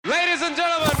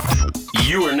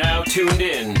You are now tuned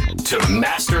in to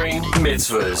Mastering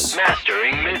Mitzvahs.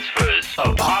 Mastering Mitzvahs.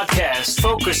 A podcast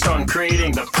focused on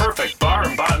creating the perfect bar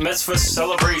and bat mitzvah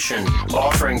celebration,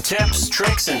 offering tips,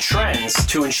 tricks, and trends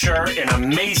to ensure an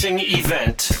amazing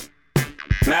event.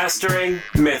 Mastering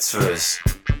Mitzvahs.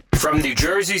 From New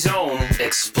Jersey's own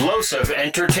Explosive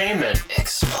Entertainment.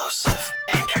 Explosive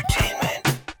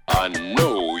Entertainment. I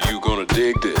know you're gonna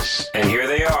dig this. And here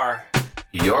they are,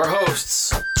 your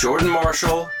hosts, Jordan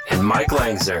Marshall and Mike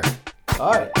Langzer.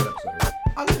 All right,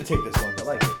 I'm going to take this one. I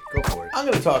like it. Go for it. I'm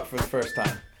going to talk for the first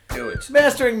time. Do it.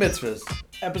 Mastering Mitzvahs,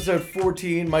 episode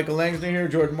 14. Michael Langzer here,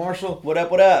 Jordan Marshall. What up,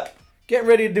 what up? Getting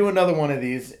ready to do another one of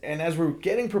these. And as we're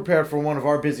getting prepared for one of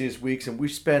our busiest weeks, and we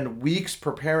spend weeks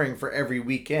preparing for every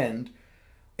weekend.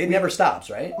 It never stops,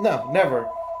 right? No, never.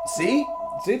 See?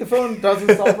 See, the phone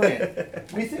doesn't stop ringing.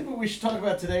 We think what we should talk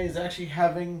about today is actually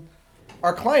having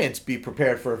our clients be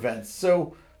prepared for events.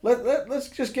 So let's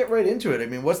just get right into it. I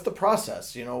mean, what's the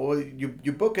process? You know,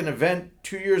 you book an event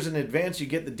 2 years in advance, you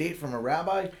get the date from a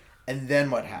rabbi, and then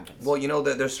what happens? Well, you know,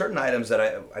 there's certain items that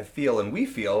I feel and we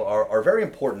feel are very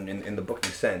important in the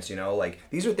booking sense, you know? Like,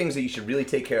 these are things that you should really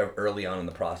take care of early on in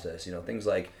the process. You know, things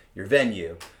like your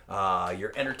venue,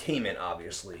 your entertainment,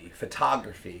 obviously,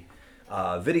 photography,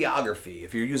 videography,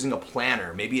 if you're using a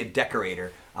planner, maybe a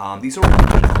decorator. These are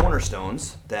really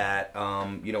cornerstones that,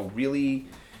 really,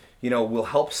 will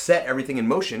help set everything in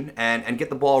motion and get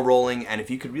the ball rolling. And if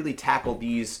you could really tackle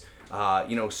these,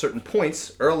 certain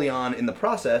points early on in the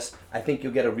process, I think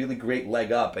you'll get a really great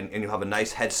leg up and you'll have a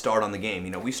nice head start on the game.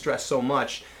 You know, we stress so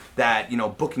much that,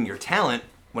 booking your talent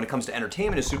when it comes to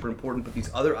entertainment is super important, but these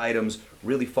other items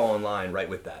really fall in line right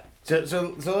with that.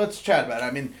 So let's chat about it.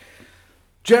 I mean,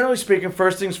 generally speaking,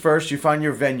 first things first, you find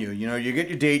your venue. You know, you get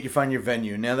your date, you find your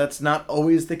venue. Now, that's not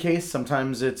always the case.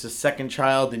 Sometimes it's a second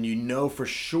child, and you know for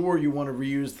sure you want to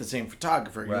reuse the same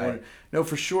photographer. You want to know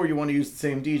for sure you want to use the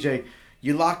same DJ.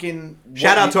 You lock in...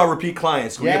 Shout out to our repeat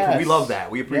clients. Yes. We love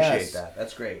that. We appreciate that.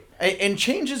 That's great. And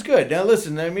change is good. Now,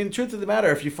 listen, I mean, the truth of the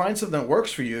matter, if you find something that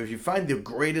works for you, if you find the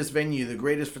greatest venue, the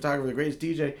greatest photographer, the greatest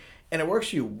DJ, and it works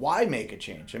for you, why make a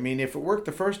change? I mean, if it worked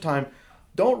the first time,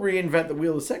 don't reinvent the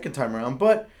wheel the second time around.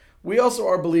 But we also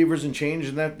are believers in change,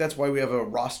 and that's why we have a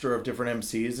roster of different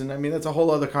MCs. And I mean, that's a whole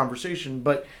other conversation.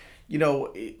 But,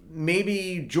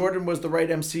 maybe Jordan was the right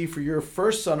MC for your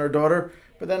first son or daughter,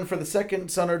 but then for the second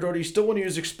son or daughter, you still want to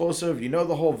use explosive. You know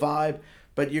the whole vibe,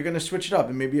 but you're going to switch it up.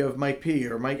 And maybe you have Mike P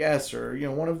or Mike S or,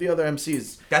 one of the other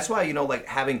MCs. That's why,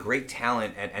 having great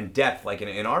talent and depth, like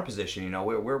in our position,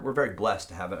 we're very blessed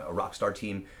to have a rock star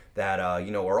team that,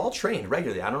 are all trained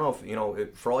regularly. I don't know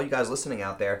if, for all you guys listening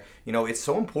out there, it's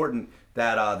so important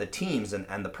that the teams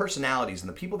and the personalities and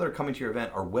the people that are coming to your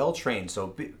event are well trained.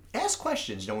 So ask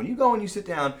questions. When you go and you sit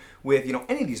down with,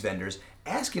 any of these vendors,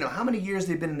 ask, how many years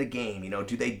they've been in the game.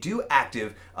 Do they do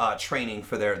active training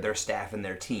for their staff and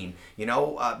their team?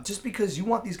 Just because you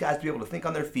want these guys to be able to think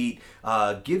on their feet,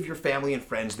 give your family and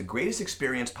friends the greatest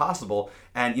experience possible.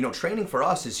 And, training for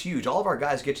us is huge. All of our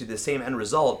guys get you the same end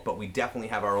result, but we definitely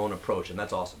have our own approach, and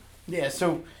that's awesome. Yeah,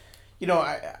 so,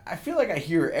 I feel like I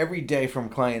hear every day from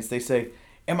clients, they say,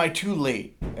 am I too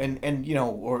late? And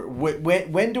or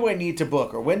when do I need to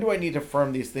book? Or when do I need to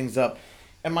firm these things up?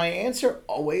 And my answer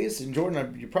always, and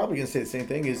Jordan, you're probably going to say the same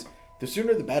thing, is the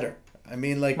sooner the better. I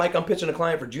mean, like... Mike, I'm pitching a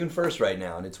client for June 1st right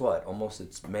now, and it's what?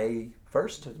 It's May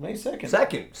 1st? It's May 2nd.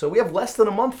 2nd. So we have less than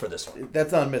a month for this one.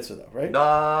 That's not a mitzvah, though, right?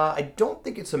 I don't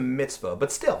think it's a mitzvah,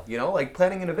 but still, like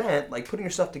planning an event, like putting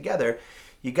your stuff together,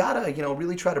 you gotta,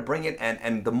 really try to bring it,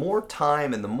 and the more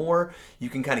time and the more you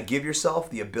can kind of give yourself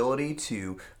the ability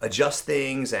to adjust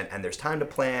things, and there's time to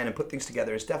plan and put things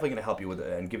together, it's definitely going to help you with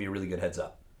it and give you a really good heads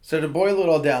up. So to boil it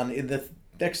all down, in the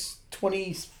next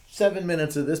 27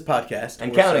 minutes of this podcast...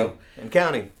 And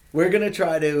counting. We're going to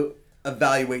try to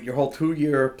evaluate your whole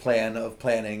 2-year plan of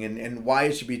planning and why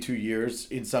it should be 2 years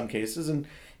in some cases. And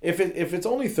if it's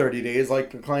only 30 days,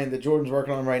 like the client that Jordan's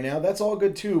working on right now, that's all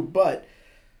good too. But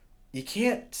you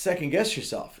can't second guess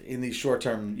yourself in these short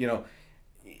term,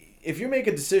 if you make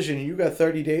a decision and you got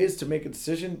 30 days to make a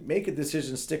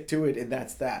decision, stick to it, and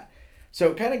that's that.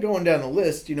 So kind of going down the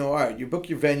list, all right, you book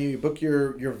your venue, you book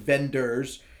your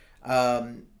vendors.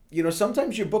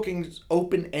 Sometimes you're booking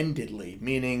open-endedly,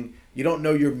 meaning you don't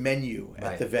know your menu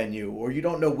at the venue, or you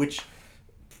don't know which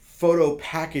photo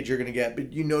package you're going to get,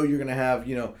 but you're going to have,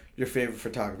 your favorite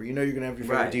photographer. You're going to have your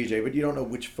favorite DJ, but you don't know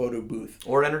which photo booth.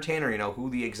 Or entertainer, who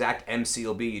the exact MC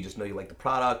will be. You just know you like the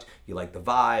product, you like the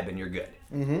vibe, and you're good.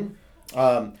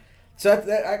 Mm-hmm. So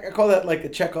I call that like a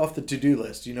check off the to-do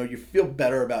list. You feel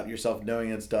better about yourself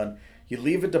knowing it's done. You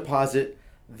leave a deposit.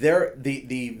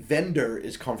 The vendor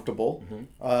is comfortable.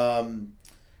 Mm-hmm.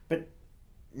 But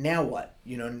now what?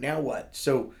 Now what?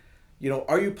 So,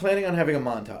 are you planning on having a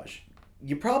montage?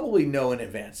 You probably know in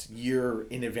advance, year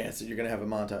in advance, that you're going to have a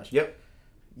montage. Yep.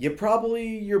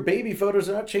 Your baby photos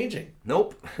are not changing.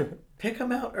 Nope. Pick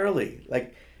them out early.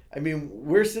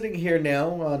 We're sitting here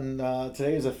now on,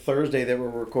 today is a Thursday that we're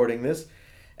recording this,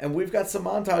 and we've got some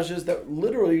montages that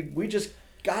literally we just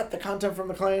got the content from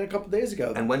the client a couple days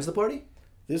ago. And when's the party?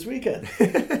 This weekend.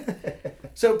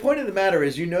 So point of the matter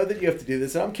is, that you have to do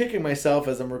this, and I'm kicking myself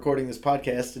as I'm recording this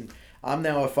podcast, and I'm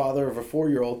now a father of a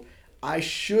 4-year-old. I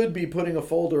should be putting a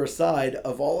folder aside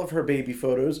of all of her baby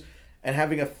photos and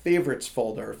having a favorites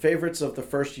folder, favorites of the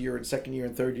first year and second year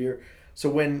and third year. So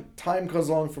when time comes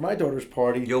along for my daughter's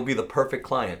party, You'll be the perfect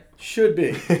client. Should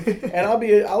be. And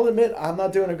I'll admit I'm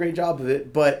not doing a great job of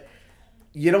it, but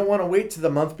you don't want to wait to the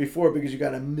month before because you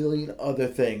got a million other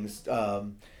things.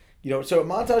 So a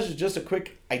montage is just a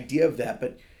quick idea of that,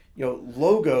 but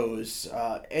logos,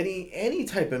 any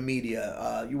type of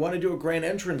media, you want to do a grand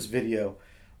entrance video.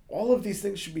 All of these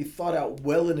things should be thought out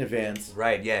well in advance.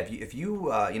 Right, yeah. If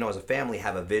you as a family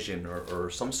have a vision or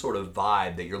some sort of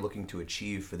vibe that you're looking to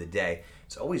achieve for the day,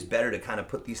 it's always better to kind of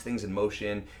put these things in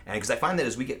motion. And because I find that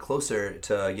as we get closer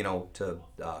to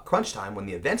crunch time, when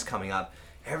the event's coming up,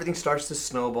 everything starts to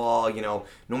snowball.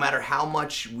 No matter how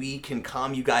much we can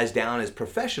calm you guys down as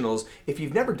professionals, if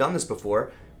you've never done this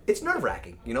before, it's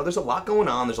nerve-wracking. There's a lot going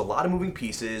on. There's a lot of moving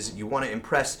pieces. You want to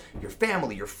impress your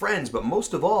family, your friends, but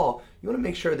most of all, you want to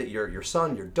make sure that your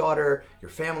son, your daughter,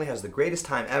 your family has the greatest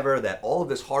time ever, that all of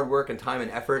this hard work and time and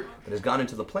effort that has gone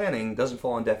into the planning doesn't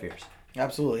fall on deaf ears.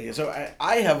 Absolutely. So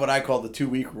I have what I call the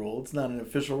 2-week rule. It's not an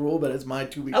official rule, but it's my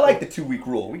 2-week I like the 2-week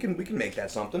rule. We can make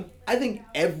that something. I think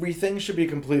everything should be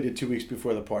completed 2 weeks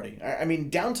before the party.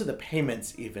 Down to the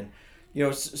payments even.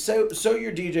 So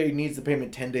your DJ needs the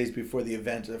payment 10 days before the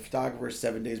event, the photographer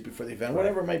 7 days before the event,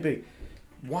 whatever it might be.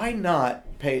 Why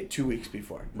not pay it 2 weeks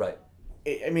before? Right.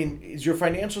 Is your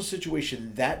financial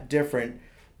situation that different,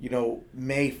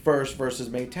 May 1st versus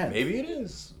May 10th? Maybe it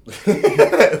is.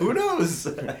 Who knows?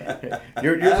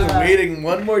 You're just waiting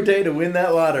one more day to win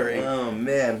that lottery. Oh,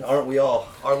 man. Aren't we all?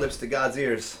 Our lips to God's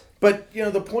ears. But,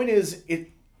 the point is,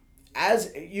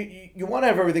 you want to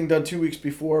have everything done 2 weeks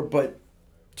before, but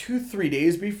 2-3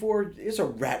 days before is a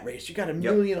rat race. You got a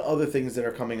million other things that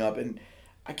are coming up, and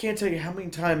I can't tell you how many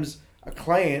times a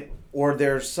client or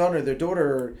their son or their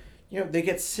daughter, they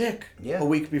get sick a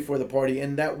week before the party,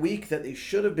 and that week that they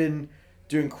should have been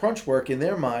doing crunch work in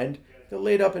their mind, they're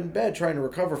laid up in bed trying to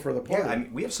recover for the party. Yeah,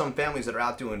 we have some families that are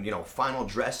out doing, final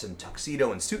dress and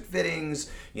tuxedo and suit fittings.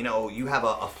 You have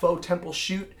a faux temple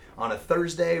shoot on a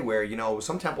Thursday where,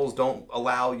 some temples don't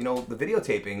allow, the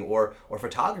videotaping or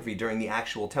photography during the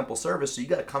actual temple service. So you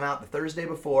got to come out the Thursday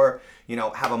before,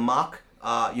 have a mock,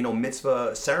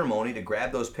 mitzvah ceremony to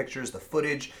grab those pictures, the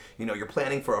footage. You're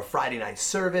planning for a Friday night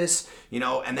service,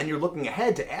 and then you're looking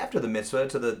ahead to after the mitzvah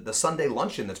to the Sunday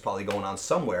luncheon that's probably going on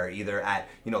somewhere, either at,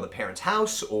 the parent's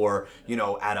house or,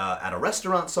 at a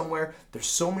restaurant somewhere. There's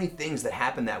so many things that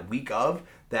happen that week of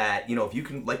that, if you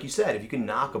can, like you said, if you can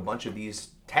knock a bunch of these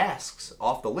tasks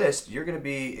off the list, you're going to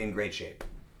be in great shape.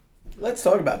 Let's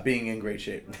talk about being in great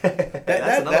shape.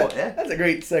 That's a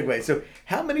great segue. So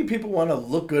how many people want to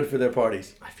look good for their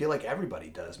parties? I feel like everybody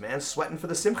does, man. Sweating for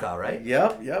the simcha, right?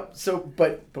 Yep. So,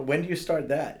 but when do you start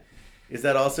that? Is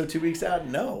that also 2 weeks out?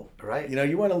 No. Right.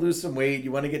 You want to lose some weight.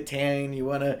 You want to get tan. You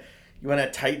want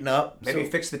to tighten up. Maybe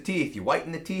fix the teeth. You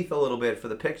whiten the teeth a little bit for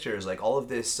the pictures. Like all of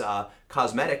this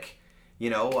cosmetic,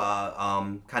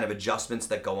 kind of adjustments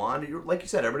that go on. Like you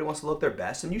said, everybody wants to look their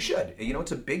best, and you should.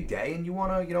 It's a big day, and you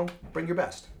want to, bring your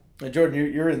best. And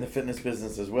Jordan, you're in the fitness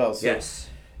business as well. So, yes.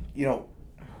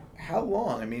 How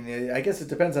long? I guess it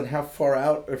depends on how far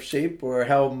out of shape or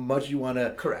how much you want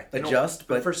to adjust.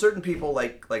 But for certain people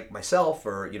like myself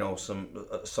or,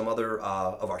 some other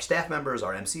of our staff members,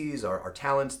 our MCs, our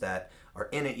talents that are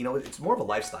in it, it's more of a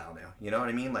lifestyle now. You know what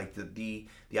I mean? Like the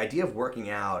idea of working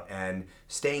out and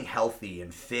staying healthy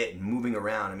and fit and moving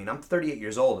around. I'm 38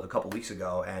 years old a couple weeks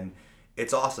ago, and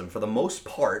it's awesome. For the most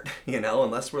part,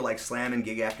 unless we're like slamming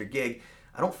gig after gig,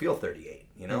 I don't feel 38.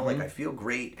 Like I feel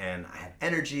great and I have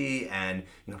energy, and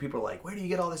people are like, where do you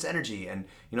get all this energy? And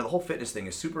the whole fitness thing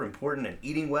is super important, and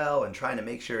eating well and trying to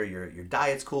make sure your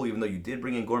diet's cool, even though you did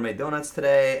bring in gourmet donuts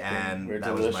today, and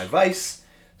that was my vice.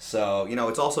 So,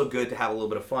 it's also good to have a little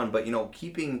bit of fun, but,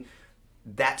 keeping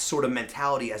that sort of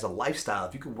mentality as a lifestyle,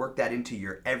 if you could work that into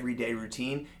your everyday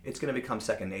routine, it's going to become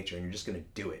second nature, and you're just going to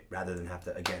do it rather than have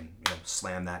to, again,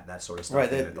 slam that sort of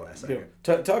stuff in at the last second.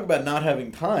 Talk about not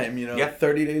having time,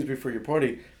 30 days before your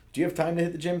party. Do you have time to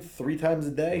hit the gym 3 times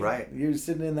a day? Right. You're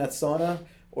sitting in that sauna,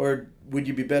 or would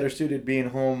you be better suited being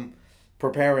home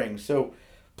preparing? So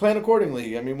plan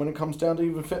accordingly. I mean, when it comes down to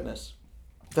even fitness.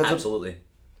 Absolutely.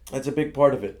 That's a big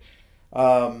part of it.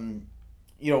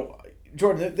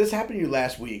 Jordan, this happened to you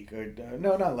last week.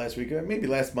 No, not last week. Maybe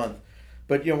last month.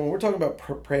 But, when we're talking about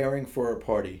preparing for a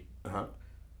party, Uh-huh.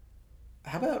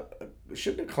 how about,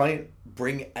 shouldn't a client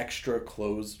bring extra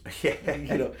clothes? Yeah.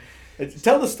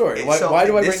 Tell the story. Why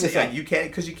do I bring this up? You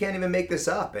can't even make this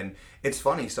up. And it's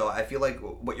funny. So I feel like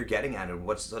what you're getting at, and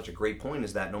what's such a great point,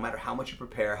 is that no matter how much you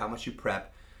prepare, how much you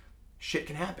prep, shit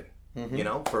can happen.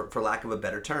 Mm-hmm. For lack of a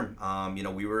better term.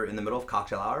 We were in the middle of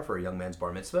cocktail hour for a young man's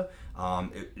bar mitzvah.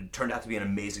 It turned out to be an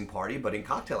amazing party, but in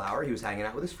cocktail hour, he was hanging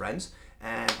out with his friends,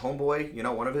 and homeboy,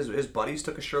 one of his buddies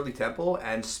took a Shirley Temple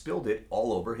and spilled it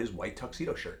all over his white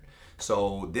tuxedo shirt.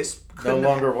 So this No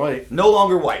longer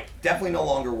white. Definitely no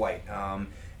longer white.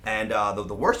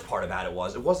 The worst part about it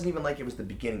wasn't even like it was the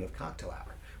beginning of cocktail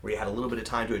hour, where you had a little bit of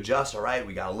time to adjust. All right,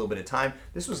 we got a little bit of time.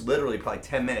 This was literally probably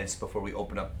 10 minutes before we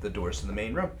opened up the doors to the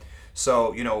main room.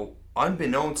 So,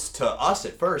 unbeknownst to us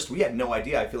at first, we had no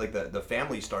idea. I feel like the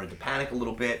family started to panic a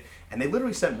little bit, and they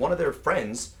literally sent one of their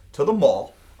friends to the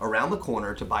mall around the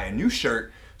corner to buy a new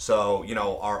shirt. So,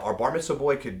 our bar mitzvah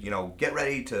boy could, get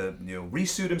ready to,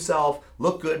 resuit himself,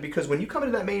 look good, because when you come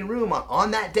into that main room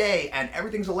on that day and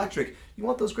everything's electric, you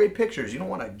want those great pictures. You don't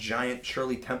want a giant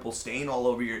Shirley Temple stain all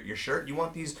over your shirt. You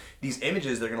want these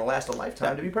images that are going to last a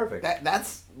lifetime to be perfect.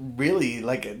 That's really,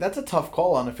 that's a tough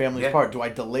call on the family's part. Do I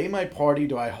delay my party?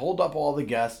 Do I hold up all the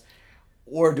guests?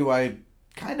 Or do I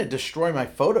kind of destroy my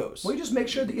photos? Well, you just make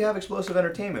sure that you have explosive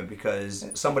entertainment, because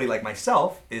somebody like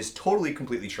myself is totally,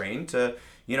 completely trained to,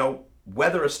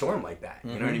 weather a storm like that.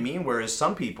 You know what I mean? Whereas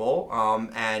some people,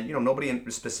 and, nobody in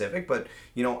specific, but,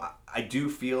 I do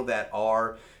feel that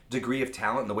our degree of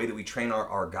talent and the way that we train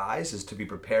our guys is to be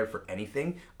prepared for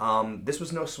anything. This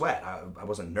was no sweat. I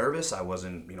wasn't nervous. I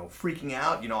wasn't, freaking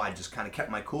out. I just kind of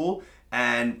kept my cool.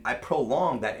 And I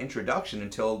prolonged that introduction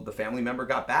until the family member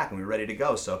got back and we were ready to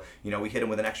go. So, we hit him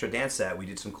with an extra dance set. We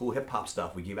did some cool hip hop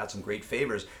stuff. We gave out some great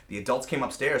favors. The adults came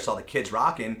upstairs, saw the kids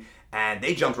rocking, and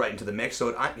they jumped right into the mix. So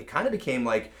it kind of became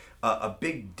like a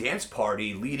big dance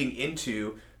party leading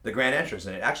into the grand entrance.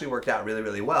 And it actually worked out really,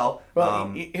 really well.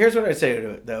 Well, here's what I say to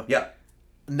it, though. Yeah.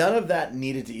 None of that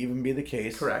needed to even be the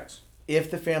case. Correct. If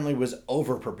the family was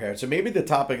over-prepared. So maybe the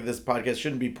topic of this podcast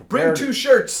shouldn't be prepared. Bring 2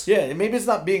 shirts. Yeah, maybe it's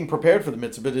not being prepared for the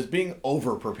mitzvah, but it's being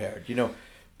over-prepared.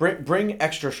 Bring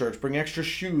extra shirts, bring extra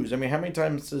shoes. I mean, how many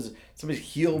times does somebody's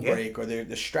heel break or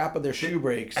the strap of their shoe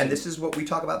breaks? And this is what we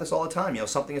talk about this all the time.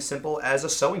 Something as simple as a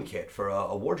sewing kit for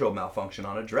a wardrobe malfunction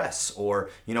on a dress, or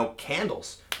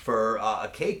candles for a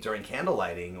cake during candle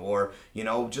lighting, or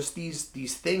just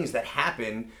these things that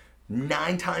happen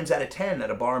 9 times out of 10 at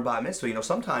a bar and bat mitzvah.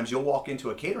 Sometimes you'll walk into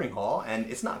a catering hall and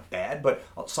it's not bad, but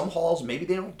some halls, maybe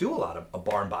they don't do a lot of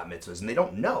bar and bat mitzvahs and they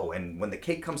don't know. And when the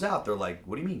cake comes out, they're like,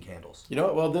 what do you mean candles? You know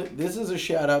what? Well, this is a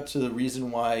shout out to the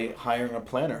reason why hiring a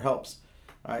planner helps.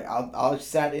 I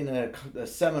sat in a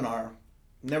seminar,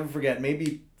 never forget,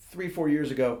 maybe 3-4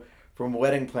 years ago, from a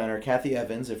wedding planner, Kathy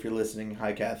Evans, if you're listening.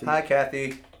 Hi, Kathy. Hi,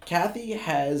 Kathy. Kathy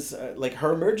has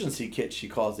her emergency kit, she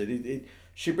calls it.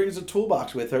 She brings a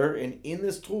toolbox with her, and in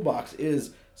this toolbox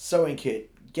is sewing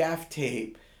kit, gaff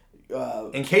tape,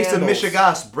 in case of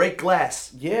mishigas, break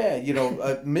glass. Yeah,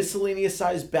 miscellaneous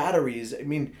sized batteries. I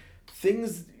mean,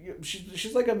 things.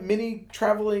 She's like a mini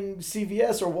traveling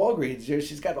CVS or Walgreens.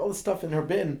 She's got all the stuff in her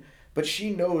bin, but she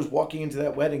knows walking into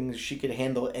that wedding, she could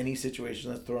handle any situation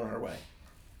that's thrown her way.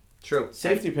 True.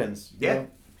 Safety pins. Yeah.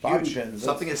 Bobby pins.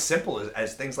 Something as simple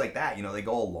as things like that. They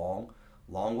go a long,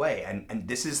 long way. And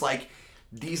this is like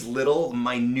these little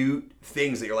minute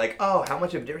things that you're like, oh, how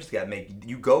much of a difference does that make?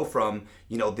 You go from,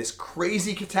 this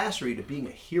crazy catastrophe to being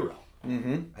a hero.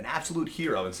 Mm-hmm. An absolute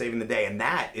hero and saving the day. And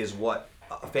that is what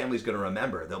a family's going to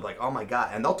remember. They'll be like, oh my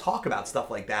God. And they'll talk about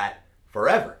stuff like that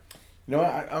forever.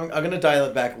 I'm going to dial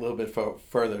it back a little bit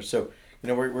further. So,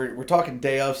 we're talking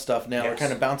day of stuff now. Yes. We're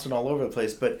kind of bouncing all over the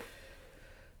place. But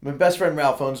my best friend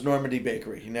Ralph owns Normandy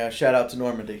Bakery. Shout out to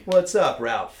Normandy. What's up,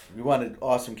 Ralph? We wanted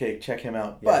awesome cake. Check him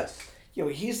out. Yes.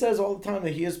 But, he says all the time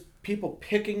that he has people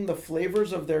picking the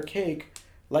flavors of their cake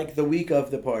like the week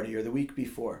of the party or the week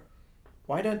before.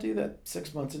 Why not do that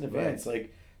 6 months in advance? Right.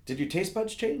 Like, did your taste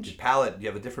buds change? You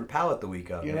have a different palate the week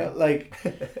of.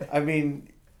 I mean,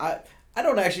 I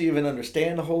don't actually even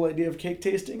understand the whole idea of cake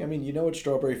tasting. I mean, you know what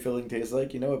strawberry filling tastes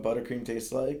like. You know what buttercream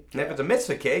tastes like. And if it's a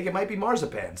mitzvah cake, it might be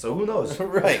marzipan. So who knows?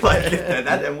 Right.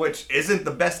 And which isn't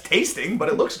the best tasting, but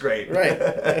it looks great. Right.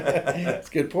 That's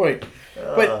a good point.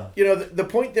 But, the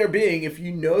point there being, if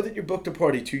you know that you booked a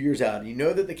party 2 years out, and you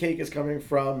know that the cake is coming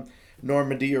from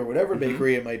Normandy or whatever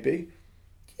bakery it might be,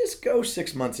 just go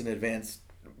 6 months in advance.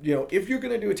 if you're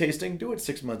going to do a tasting, do it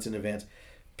 6 months in advance.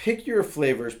 Pick your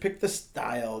flavors, pick the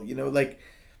style,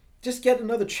 just get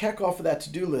another check off of that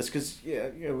to-do list because,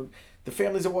 the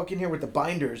families that walk in here with the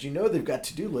binders, they've got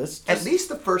to-do lists. At least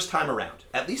the first time around.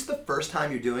 At least the first time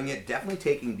you're doing it, definitely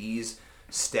taking these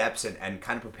steps and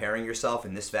kind of preparing yourself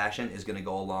in this fashion is going to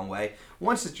go a long way.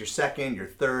 Once it's your second, your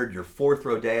third, your fourth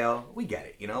rodeo, we get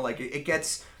it. It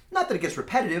gets, not that it gets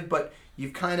repetitive, but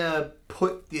you've kind of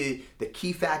put the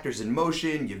key factors in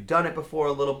motion. You've done it before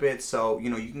a little bit, so,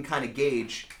 you can kind of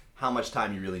gauge how much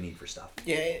time you really need for stuff.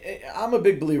 Yeah, I'm a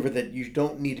big believer that you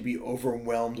don't need to be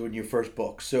overwhelmed when you first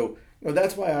book. So,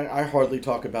 that's why I hardly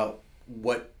talk about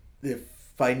what the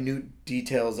minute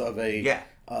details of a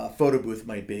photo booth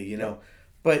might be,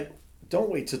 But don't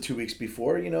wait till 2 weeks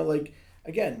before,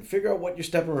 again, figure out what your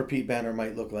step and repeat banner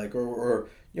might look like or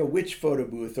which photo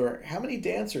booth or how many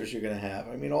dancers you're going to have.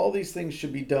 I mean, all these things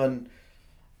should be done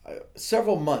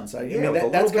several months.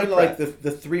 That's kind of like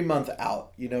the 3 month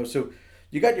out, So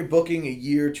you got your booking a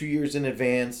year, 2 years in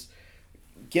advance.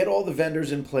 Get all the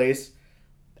vendors in place.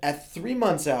 At 3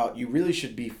 months out, you really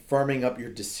should be firming up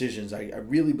your decisions. I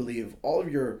really believe all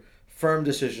of your firm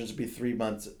decisions should be 3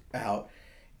 months out.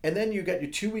 And then you got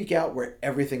your 2 week out where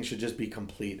everything should just be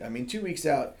complete. I mean, 2 weeks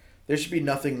out, there should be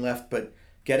nothing left but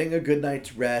getting a good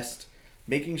night's rest,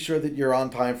 making sure that you're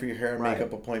on time for your hair and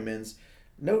makeup appointments.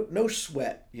 No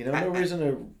sweat, no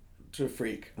reason to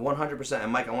freak. 100%.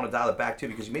 And Mike, I want to dial it back too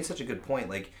because you made such a good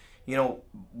point.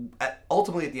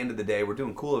 Ultimately at the end of the day, we're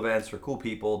doing cool events for cool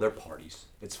people. They're parties.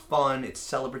 It's fun. It's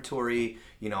celebratory.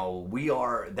 We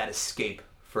are that escape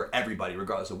for everybody,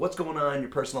 regardless of what's going on in your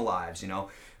personal lives.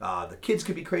 The kids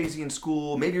could be crazy in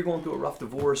school. Maybe you're going through a rough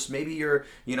divorce. Maybe you're,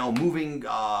 moving,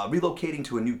 relocating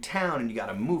to a new town and you got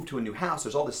to move to a new house.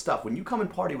 There's all this stuff. When you come and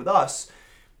party with us,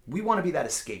 we want to be that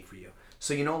escape for you.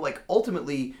 So,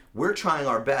 ultimately, we're trying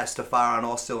our best to fire on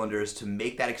all cylinders to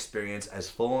make that experience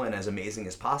as full and as amazing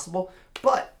as possible.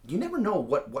 But you never know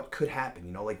what could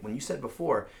happen. When you said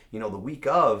before, the week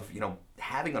of,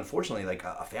 having, unfortunately,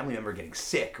 a family member getting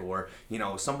sick or,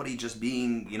 somebody just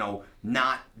being,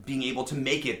 not being able to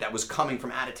make it that was coming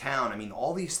from out of town. I mean,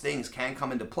 all these things can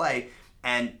come into play.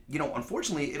 And,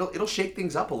 unfortunately, it'll shake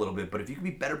things up a little bit. But if you can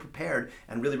be better prepared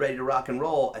and really ready to rock and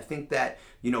roll, I think that,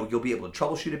 you'll be able to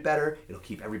troubleshoot it better. It'll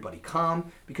keep everybody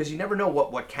calm because you never know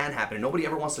what can happen. And nobody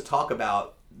ever wants to talk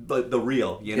about the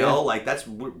real, That's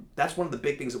one of the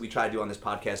big things that we try to do on this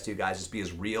podcast too, guys, is be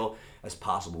as real as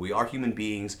possible. We are human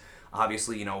beings.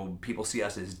 Obviously, people see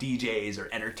us as DJs or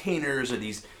entertainers or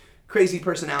these crazy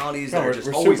personalities that are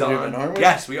just always on. Aren't we?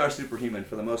 Yes, we are superhuman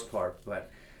for the most part.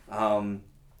 But,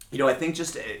 I think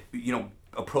just,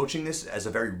 approaching this as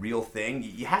a very real thing,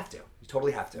 you have to. You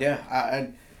totally have to. Yeah,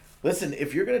 and listen,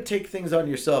 if you're going to take things on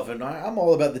yourself, and I'm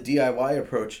all about the DIY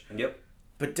approach. Yep.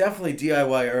 But definitely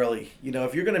DIY early.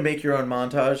 If you're going to make your own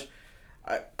montage,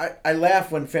 I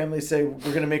laugh when families say, we're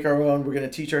going to make our own, we're going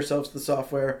to teach ourselves the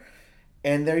software,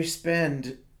 and they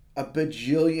spend a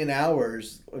bajillion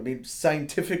hours. I mean,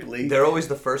 scientifically. They're always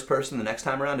the first person the next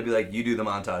time around to be like, you do the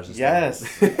montage instead.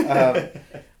 Yes.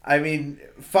 I mean,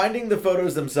 finding the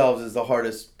photos themselves is the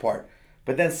hardest part.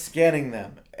 But then scanning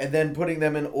them, and then putting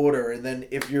them in order, and then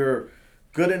if you're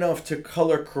good enough to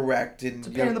color correct. And, it's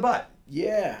a pain in the butt.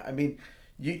 Yeah, I mean,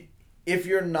 if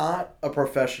you're not a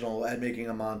professional at making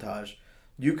a montage,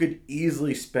 you could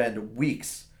easily spend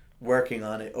weeks working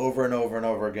on it over and over and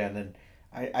over again. And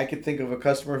I could think of a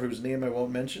customer whose name I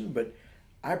won't mention, but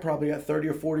I probably got 30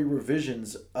 or 40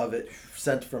 revisions of it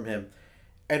sent from him.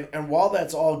 And while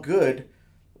that's all good,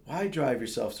 why drive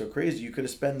yourself so crazy? You could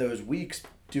have spent those weeks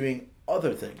doing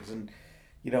other things. And,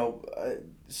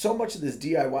 so much of this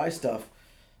DIY stuff,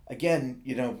 again,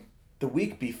 the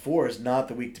week before is not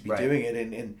the week to be doing it.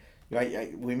 And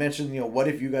we mentioned, what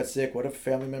if you got sick? What if a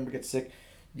family member gets sick?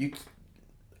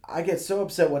 I get so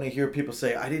upset when I hear people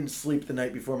say, I didn't sleep the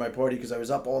night before my party because I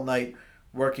was up all night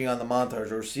working on the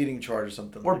montage or a seating chart or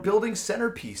something. Or building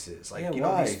centerpieces.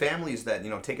 These families that,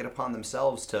 take it upon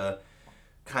themselves to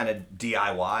kind of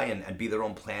DIY and be their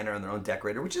own planner and their own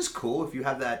decorator, which is cool. If you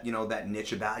have that, that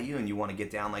niche about you and you want to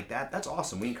get down like that, that's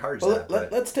awesome. We encourage that.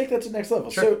 Let's take that to the next level.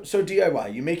 Sure. So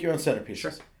DIY, you make your own centerpieces.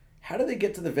 Sure. How do they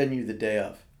get to the venue the day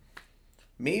of?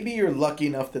 Maybe you're lucky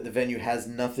enough that the venue has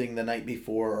nothing the night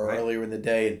before or earlier in the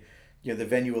day, and the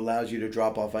venue allows you to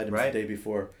drop off items the day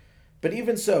before. But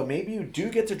even so, maybe you do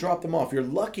get to drop them off. You're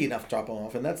lucky enough to drop them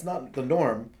off, and that's not the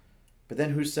norm. But then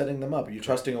who's setting them up? Are you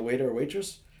trusting a waiter or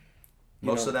waitress?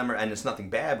 Most of them are, and it's nothing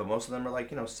bad, but most of them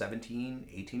are 17,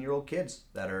 18-year-old kids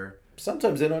that are...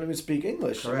 Sometimes they don't even speak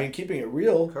English. Correct. I mean, keeping it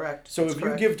real. Correct. So That's if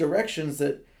correct. you give directions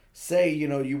that say,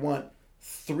 you want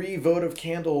 3 votive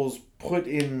candles put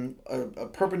in a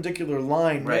perpendicular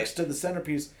line Right. next to the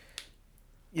centerpiece.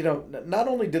 You know, not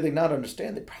only do they not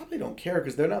understand, they probably don't care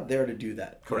because they're not there to do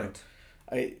that. you know. Correct.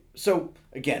 So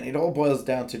again, it all boils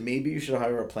down to maybe you should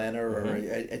hire a planner or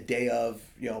Mm-hmm. a day of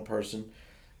person.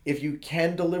 If you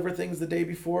can deliver things the day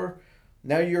before,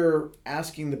 now you're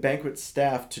asking the banquet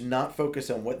staff to not focus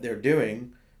on what they're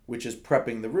doing, which is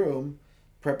prepping the room,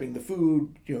 prepping the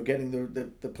food, getting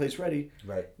the place ready.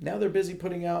 Right. Now they're busy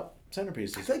putting out I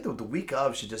centerpieces. feel like the week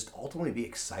of should just ultimately be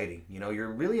exciting. You know, you're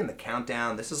really in the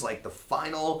countdown. This is like the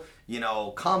final,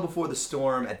 calm before the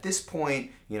storm. At this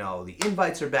point, the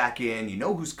invites are back in. You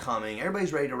know who's coming.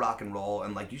 Everybody's ready to rock and roll.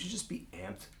 And, like, you should just be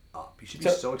amped up. You should be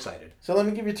so excited. So let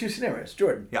me give you 2 scenarios.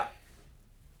 Jordan, Yeah.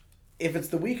 if it's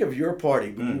the week of your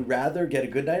party, would you rather get a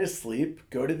good night of sleep,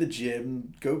 go to the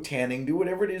gym, go tanning, do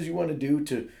whatever it is you want to do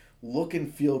to look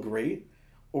and feel great?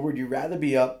 Or would you rather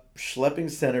be up schlepping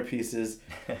centerpieces,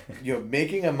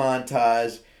 making a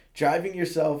montage, driving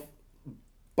yourself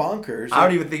bonkers? I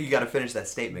don't even think you got to finish that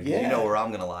statement because you Yeah. know where I'm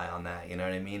going to lie on that. You know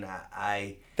what I mean?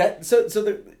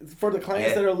 For the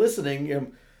clients that are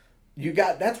listening,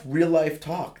 that's real life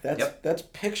talk. That's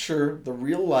picture the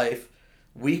real life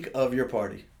week of your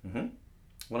party.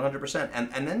 100%.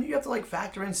 And then you have to, like,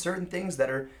 factor in certain things that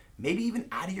are maybe even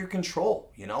out of your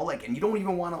control, and you don't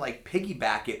even want to, like,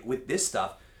 piggyback it with this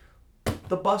stuff.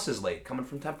 The bus is late coming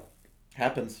from Temple.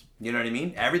 Happens. You know what I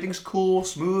mean? Everything's cool,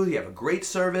 smooth. You have a great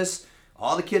service.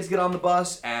 All the kids get on the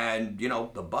bus, and,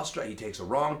 the bus driver, he takes a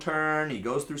wrong turn. He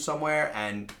goes through somewhere,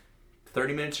 and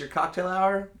 30 minutes your cocktail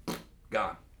hour,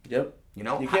 gone. Yep. You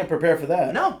know? You can't prepare for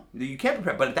that. No, you can't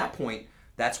prepare. But at that point,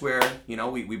 that's where,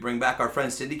 we bring back our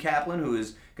friend Cindy Kaplan, who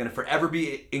is going to forever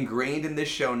be ingrained in this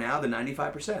show now, the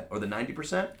 95% or the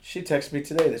 90%. She texted me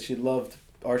today that she loved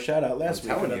our shout out last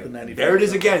week Telling about you. the 95. There it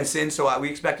is again, Sin. So we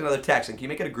expect another text. And can you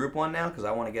make it a group one now? Because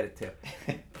I want to get it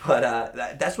too. But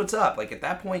that's what's up. Like, at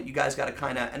that point, you guys got to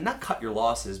kind of, and not cut your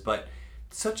losses, but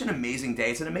such an amazing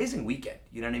day. It's an amazing weekend.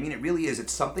 You know what I mean? It really is.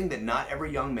 It's something that not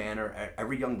every young man or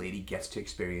every young lady gets to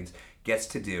experience, gets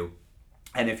to do.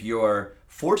 And if you're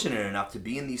fortunate enough to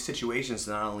be in these situations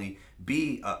to not only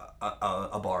be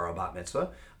a bar or a bat mitzvah,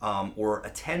 or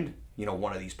attend,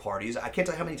 one of these parties, I can't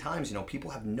tell you how many times,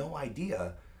 people have no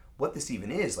idea what this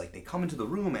even is. Like, they come into the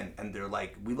room and they're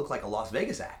like, we look like a Las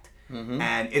Vegas act.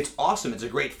 And it's awesome. It's a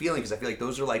great feeling because I feel like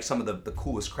those are like some of the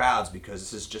coolest crowds because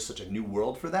this is just such a new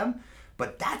world for them.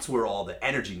 But that's where all the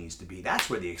energy needs to be. That's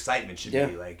where the excitement should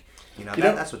be. Like,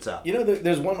 that's what's up.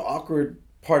 There's one awkward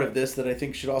part of this that I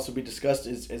think should also be discussed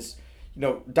is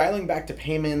dialing back to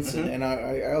payments, and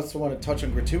I also want to touch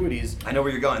on gratuities. I know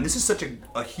where you're going. This is such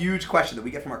a huge question that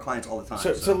we get from our clients all the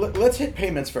time. So let's hit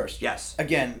payments first. Yes.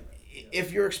 Again,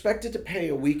 if you're expected to pay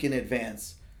a week in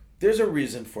advance, there's a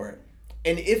reason for it.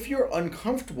 And if you're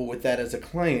uncomfortable with that as a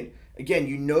client, again,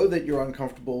 that you're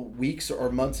uncomfortable weeks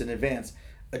or months in advance,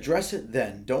 address it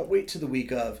then. Don't wait to the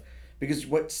week of. Because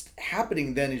what's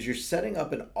happening then is you're setting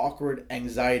up an awkward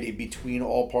anxiety between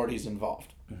all parties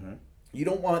involved. You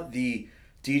don't want the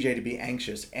DJ to be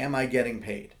anxious. Am I getting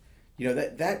paid?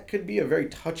 That could be a very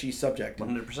touchy subject.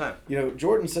 100%.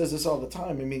 Jordan says this all the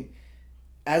time. I mean,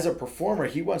 as a performer,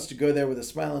 he wants to go there with a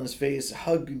smile on his face,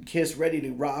 hug and kiss, ready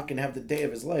to rock and have the day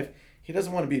of his life. He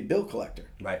doesn't want to be a bill collector.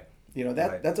 Right.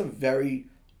 That's a very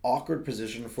awkward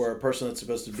position for a person that's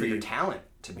supposed to For be your talent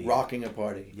to be rocking a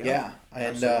party. Yeah,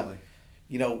 And absolutely.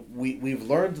 we've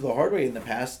learned the hard way in the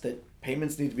past that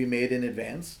payments need to be made in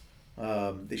advance.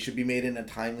 They should be made in a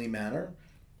timely manner,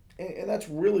 and that's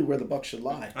really where the buck should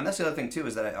lie. And that's the other thing too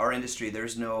is that our industry,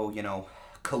 there's no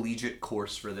collegiate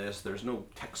course for this. There's no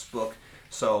textbook.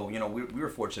 So we were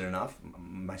fortunate enough,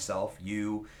 myself,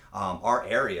 you, our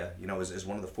area, is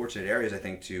one of the fortunate areas I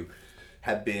think to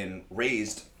have been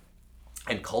raised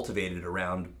and cultivated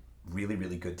around really,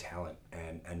 really good talent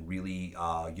and really,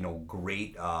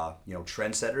 great,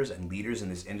 trendsetters and leaders in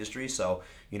this industry. So,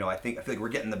 I feel like we're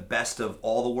getting the best of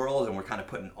all the worlds and we're kind of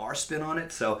putting our spin on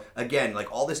it. So again,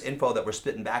 like all this info that we're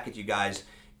spitting back at you guys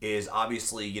is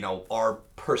obviously, our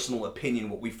personal opinion,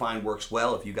 what we find works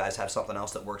well. If you guys have something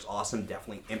else that works awesome,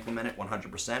 definitely implement it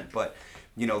 100%. But,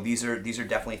 these are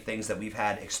definitely things that we've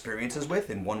had experiences with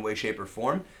in one way, shape, or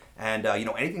form. And,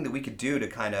 anything that we could do to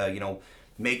kind of,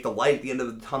 make the light at the end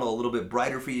of the tunnel a little bit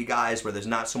brighter for you guys where there's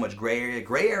not so much gray area.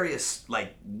 Gray areas,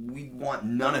 like, we want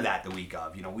none of that the week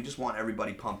of. We just want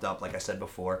everybody pumped up, like I said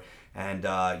before, and,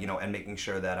 and making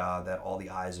sure that that all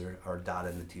the I's are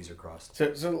dotted and the T's are crossed.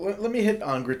 So let me hit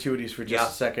on gratuities for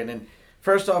just a second. And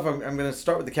first off, I'm going to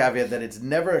start with the caveat that it's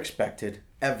never expected,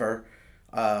 ever.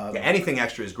 Anything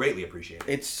extra is greatly appreciated.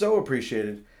 It's so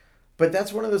appreciated. But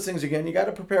that's one of those things, again, you got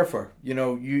to prepare for.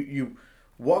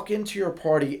 walk into your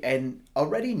party and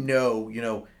already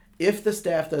know, if the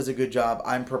staff does a good job,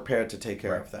 I'm prepared to take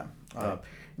care of them.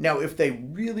 Now, if they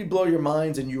really blow your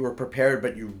minds and you were prepared,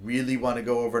 but you really want to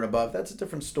go over and above, that's a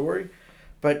different story.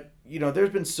 But, there's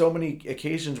been so many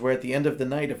occasions where at the end of the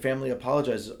night, a family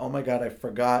apologizes. Oh my God, I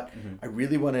forgot. I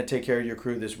really want to take care of your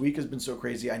crew. This week has been so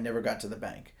crazy. I never got to the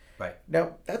bank. Right.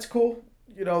 Now, that's cool.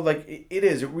 It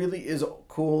is. It really is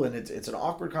cool. And it's an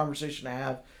awkward conversation to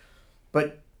have.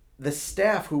 But the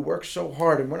staff who works so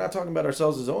hard, and we're not talking about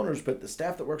ourselves as owners, but the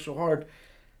staff that works so hard,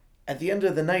 at the end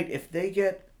of the night, if they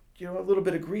get, a little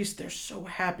bit of grease, they're so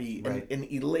happy and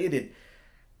elated.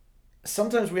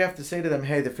 Sometimes we have to say to them,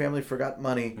 hey, the family forgot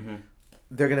money.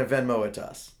 They're going to Venmo it to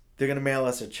us. They're going to mail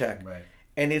us a check. Right.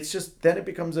 And it's just, then it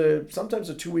becomes sometimes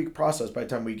a 2-week process by the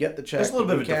time we get the check. There's a little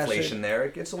bit of deflation there.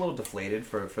 It gets a little deflated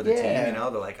for the team,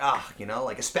 They're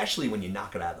like, especially when you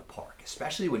knock it out of the park.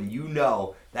 Especially when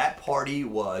that party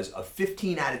was a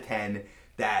 15 out of 10,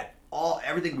 that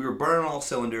everything, we were burning all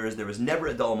cylinders, there was never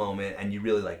a dull moment, and you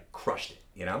really, crushed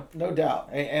it, No doubt.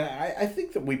 And I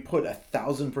think that we put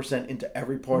 1,000% into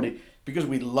every party because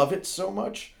we love it so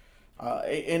much.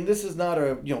 And this is not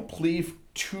a, plea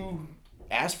to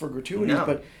ask for gratuities,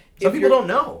 but some people don't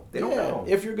know. They don't know.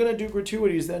 If you're going to do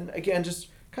gratuities, then again, just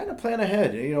kind of plan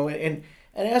ahead, and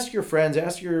ask your friends,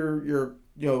 ask your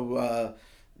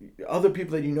other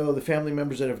people that the family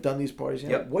members that have done these parties.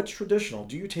 What's traditional?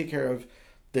 Do you take care of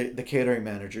the catering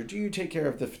manager? Do you take care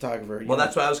of the photographer? Well,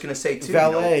 that's what I was going to say too.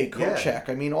 Valet, co-check.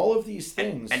 I mean, all of these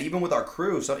things. And even with our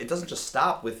crew, so it doesn't just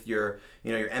stop with your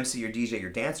MC, your DJ, your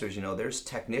dancers. There's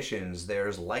technicians,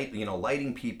 there's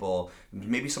lighting people.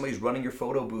 Maybe somebody's running your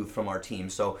photo booth from our team.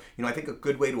 So, I think a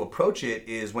good way to approach it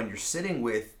is when you're sitting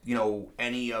with,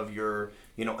 any of your,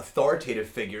 authoritative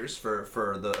figures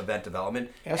for the event development.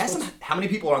 Ask them how many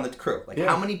people are on the crew.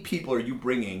 How many people are you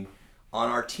bringing on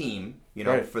our team,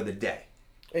 for the day?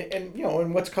 And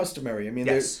and what's customary. I mean,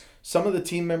 there's some of the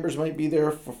team members might be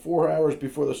there for 4 hours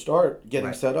before the start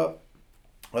getting set up.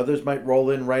 Others might roll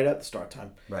in right at the start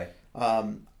time. Right.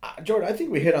 Jordan, I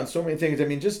think we hit on so many things. I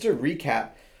mean, just to recap,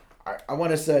 I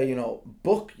want to say,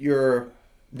 book your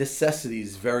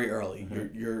necessities very early.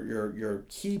 Your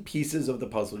key pieces of the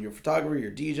puzzle, your photographer,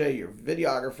 your DJ, your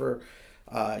videographer,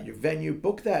 your venue.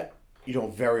 Book that,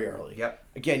 very early. Yep.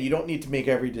 Again, you don't need to make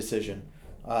every decision.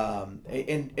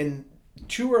 And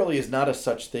too early is not a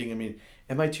such thing. I mean,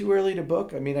 am I too early to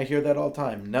book? I mean, I hear that all the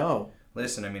time. No.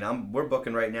 Listen, I mean, we're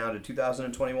booking right now to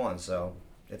 2021, so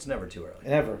it's never too early.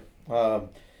 Never.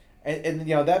 And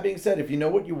that being said, if you know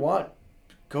what you want,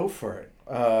 go for it.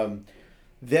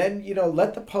 Then,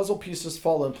 let the puzzle pieces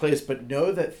fall in place, but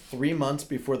know that 3 months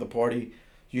before the party,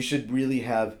 you should really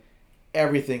have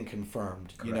everything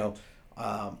confirmed. Correct.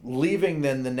 Leaving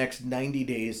then the next 90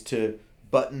 days to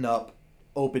button up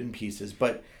open pieces.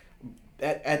 But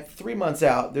at 3 months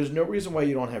out, there's no reason why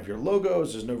you don't have your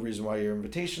logos. There's no reason why your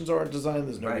invitations aren't designed.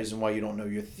 There's no reason why you don't know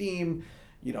your theme.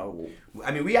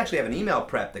 I mean, we actually have an email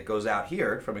prep that goes out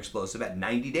here from Explosive at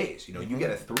 90 days. You get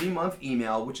a 3-month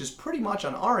email, which is pretty much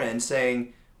on our end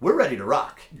saying, we're ready to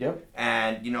rock. Yep.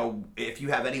 And, if you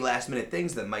have any last minute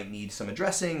things that might need some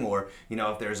addressing, or,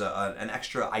 if there's an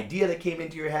extra idea that came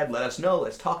into your head, let us know.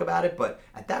 Let's talk about it. But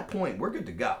at that point, we're good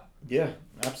to go. Yeah,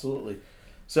 absolutely.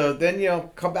 So then,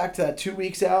 come back to that 2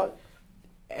 weeks out.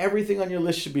 Everything on your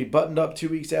list should be buttoned up 2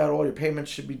 weeks out. All your payments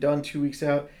should be done 2 weeks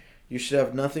out. You should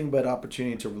have nothing but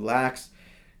opportunity to relax,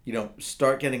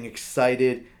 start getting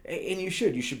excited. And you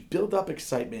should build up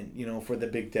excitement, for the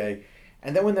big day.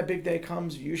 And then when that big day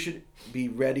comes, you should be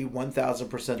ready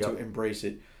 1,000% to embrace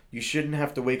it. You shouldn't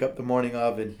have to wake up the morning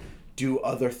of and do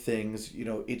other things.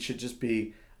 It should just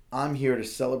be, I'm here to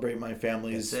celebrate my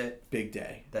family's big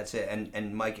day. That's it.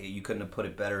 And Mike, you couldn't have put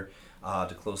it better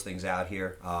to close things out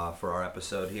here for our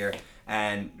episode here.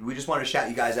 And we just wanted to shout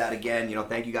you guys out again.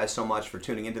 Thank you guys so much for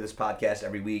tuning into this podcast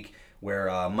every week,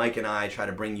 where Mike and I try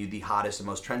to bring you the hottest and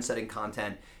most trend-setting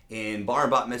content in bar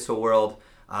and bat mitzvah world.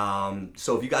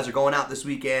 So if you guys are going out this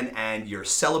weekend and you're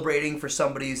celebrating for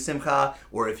somebody's simcha,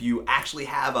 or if you actually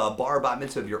have a bar bat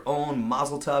mitzvah of your own,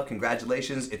 mazel tov,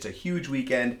 congratulations. It's a huge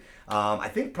weekend. I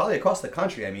think probably across the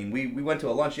country. I mean, we went to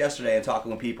a lunch yesterday and talking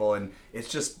with people, and it's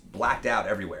just blacked out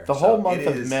everywhere. The whole month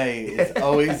of May is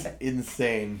always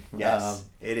insane. Yes,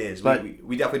 it is. But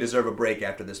we definitely deserve a break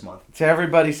after this month. To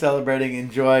everybody celebrating,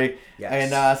 enjoy.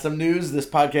 Yes. And some news, this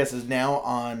podcast is now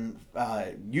on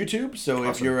YouTube. So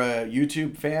if you're a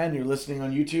YouTube fan, you're listening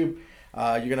on YouTube,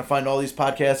 you're going to find all these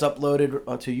podcasts uploaded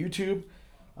to YouTube.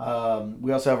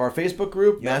 We also have our Facebook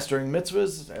group, Mastering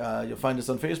Mitzvahs. You'll find us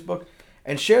on Facebook.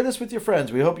 And share this with your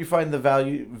friends. We hope you find the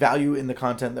value in the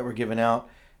content that we're giving out.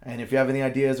 And if you have any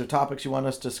ideas or topics you want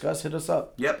us to discuss, hit us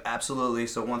up. Yep, absolutely.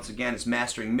 So once again, it's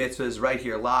Mastering Mitzvahs right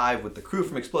here live with the crew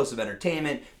from Explosive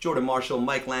Entertainment, Jordan Marshall,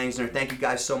 Mike Langsner. Thank you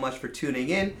guys so much for tuning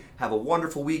in. Have a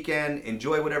wonderful weekend.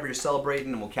 Enjoy whatever you're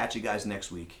celebrating, and we'll catch you guys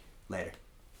next week. Later.